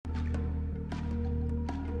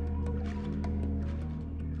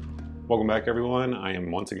Welcome back, everyone. I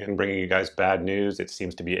am once again bringing you guys bad news. It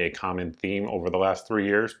seems to be a common theme over the last 3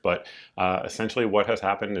 years, but essentially what has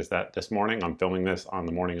happened is that this morning, I'm filming this on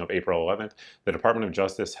the morning of April 11th, the Department of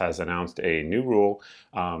Justice has announced a new rule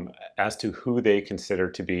as to who they consider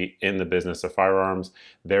to be in the business of firearms,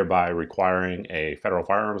 thereby requiring a federal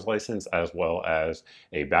firearms license as well as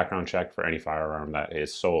a background check for any firearm that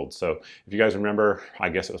is sold. So if you guys remember, I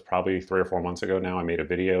guess it was probably 3 or 4 months ago now, I made a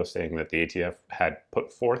video saying that the ATF had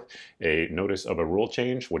put forth a notice of a rule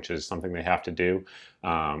change, which is something they have to do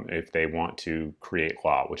if they want to create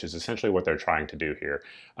law, which is essentially what they're trying to do here.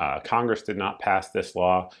 Congress did not pass this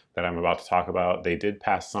law that I'm about to talk about. They did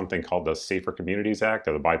pass something called the Safer Communities Act,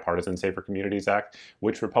 or the Bipartisan Safer Communities Act,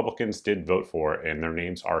 which Republicans did vote for, and their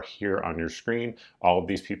names are here on your screen. All of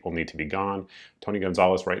these people need to be gone. Tony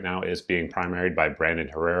Gonzalez right now is being primaried by Brandon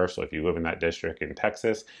Herrera, so if you live in that district in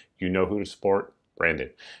Texas, you know who to support.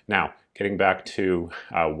 Brandon. Now, getting back to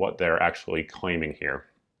what they're actually claiming here.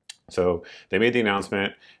 So they made the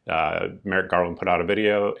announcement, Merrick Garland put out a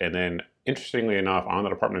video, and then interestingly enough, on the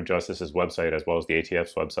Department of Justice's website, as well as the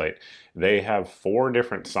ATF's website, they have 4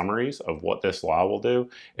 different summaries of what this law will do,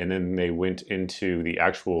 and then they went into the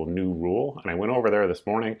actual new rule, and I went over there this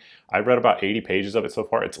morning. I've read about 80 pages of it so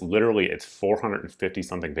far. It's 450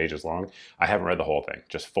 something pages long. I haven't read the whole thing,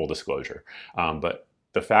 just full disclosure. But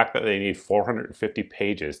the fact that they need 450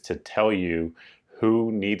 pages to tell you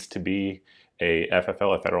who needs to be a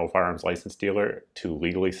FFL, a federal firearms license dealer, to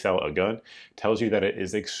legally sell a gun tells you that it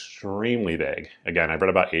is extremely vague. Again, I've read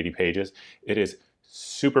about 80 pages. It is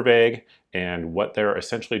super vague, and what they're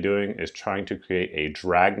essentially doing is trying to create a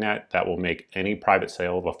dragnet that will make any private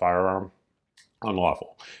sale of a firearm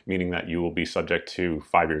unlawful, meaning that you will be subject to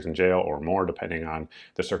 5 years in jail or more, depending on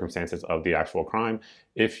the circumstances of the actual crime,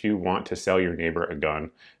 if you want to sell your neighbor a gun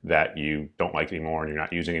that you don't like anymore and you're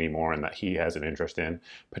not using anymore and that he has an interest in,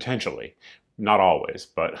 potentially. Not always,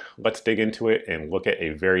 but let's dig into it and look at a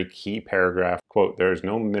very key paragraph. Quote, "There is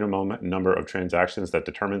no minimum number of transactions that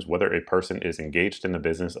determines whether a person is engaged in the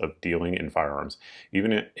business of dealing in firearms.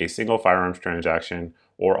 Even a single firearms transaction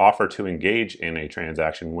or offer to engage in a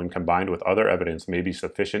transaction when combined with other evidence may be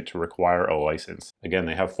sufficient to require a license." Again,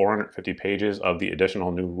 they have 450 pages of the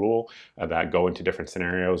additional new rule that go into different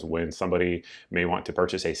scenarios when somebody may want to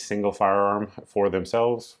purchase a single firearm for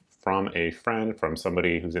themselves, from a friend, from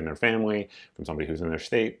somebody who's in their family, from somebody who's in their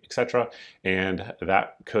state, etc. And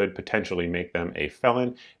that could potentially make them a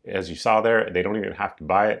felon. As you saw there, they don't even have to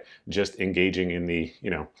buy it. Just engaging in the,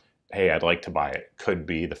 hey, I'd like to buy it, could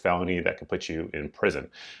be the felony that could put you in prison.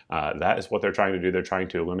 That is what they're trying to do. They're trying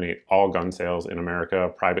to eliminate all gun sales in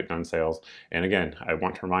America, private gun sales. And again, I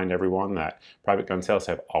want to remind everyone that private gun sales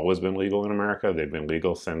have always been legal in America. They've been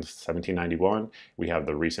legal since 1791. We have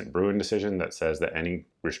the recent Bruin decision that says that any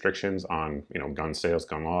restrictions on gun sales,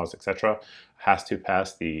 gun laws, etc., has to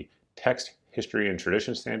pass the text, history, and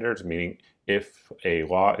tradition standards, meaning if a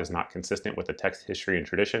law is not consistent with the text, history, and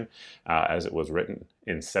tradition as it was written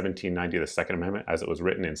in 1790, the Second Amendment as it was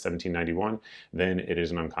written in 1791, then it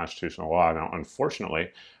is an unconstitutional law. Now,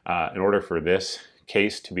 unfortunately, in order for this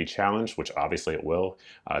case to be challenged, which obviously it will,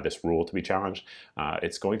 this rule to be challenged,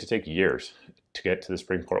 it's going to take years to get to the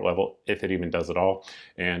Supreme Court level, if it even does at all.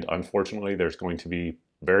 And unfortunately, there's going to be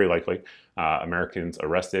very likely Americans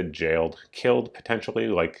arrested, jailed, killed potentially,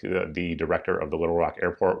 like the director of the Little Rock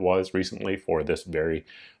Airport was recently for this very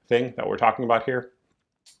thing that we're talking about here.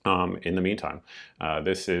 In the meantime,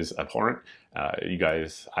 this is abhorrent. You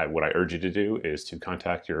guys, what I urge you to do is to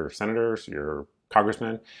contact your senators, your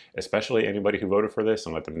congressmen, especially anybody who voted for this,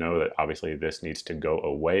 and let them know that obviously this needs to go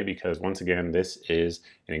away, because once again, this is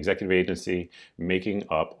an executive agency making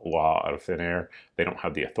up law out of thin air. They don't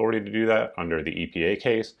have the authority to do that under the EPA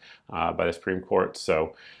case by the Supreme Court.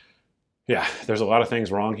 So yeah, there's a lot of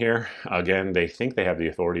things wrong here. Again, they think they have the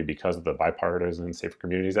authority because of the Bipartisan Safer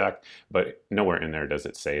Communities Act, but nowhere in there does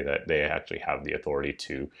it say that they actually have the authority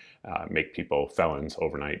to make people felons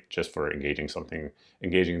overnight just for engaging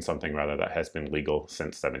in something rather that has been legal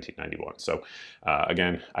since 1791. So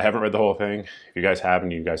again, I haven't read the whole thing. If you guys have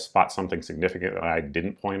and you guys spot something significant that I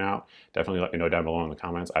didn't point out, definitely let me know down below in the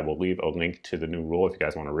comments. I will leave a link to the new rule if you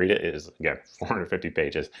guys want to read it. It is, again, 450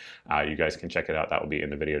 pages. You guys can check it out. That will be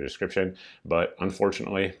in the video description. But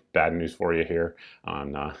unfortunately, bad news for you here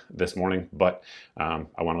on this morning. But I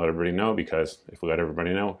want to let everybody know, because if we let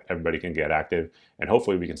everybody know, everybody can get active, and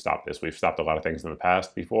hopefully we can stop this. We've stopped a lot of things in the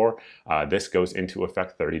past before. This goes into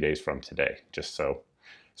effect 30 days from today, just so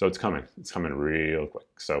So it's coming real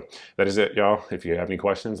quick. So that is it, y'all. If you have any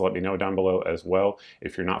questions, let me know down below as well.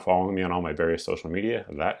 If you're not following me on all my various social media,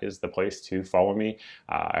 that is the place to follow me.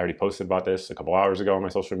 I already posted about this a couple hours ago on my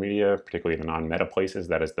social media, particularly the non-meta places.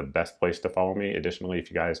 That is the best place to follow me. Additionally, if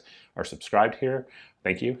you guys are subscribed here,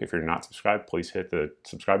 thank you. If you're not subscribed, please hit the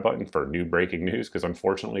subscribe button for new breaking news, because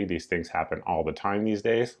unfortunately these things happen all the time these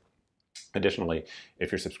days. Additionally,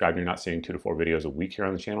 if you're subscribed and you're not seeing 2 to 4 videos a week here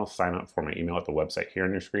on the channel, sign up for my email at the website here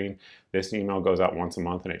on your screen. This email goes out once a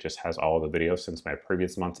month, and it just has all of the videos since my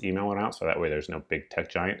previous month's email went out, so that way there's no big tech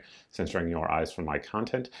giant censoring your eyes from my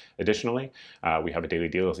content. Additionally, we have a daily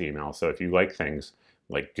deals email, so if you like things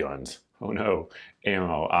like guns, oh no,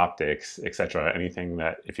 ammo, optics, etc. Anything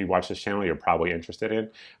that if you watch this channel you're probably interested in.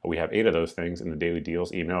 We have 8 of those things in the daily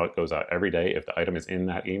deals email. It goes out every day. If the item is in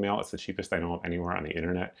that email, it's the cheapest I know of anywhere on the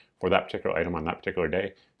internet for that particular item on that particular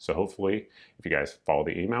day. So hopefully if you guys follow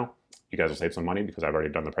the email, you guys will save some money, because I've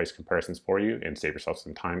already done the price comparisons for you, and save yourself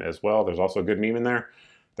some time as well. There's also a good meme in there.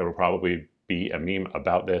 There will probably be a meme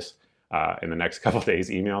about this in the next couple days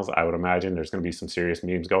emails. I would imagine there's going to be some serious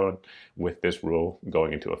memes going with this rule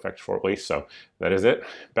going into effect shortly. So that is it.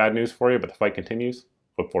 Bad news for you, but the fight continues.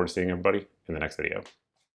 Look forward to seeing everybody in the next video.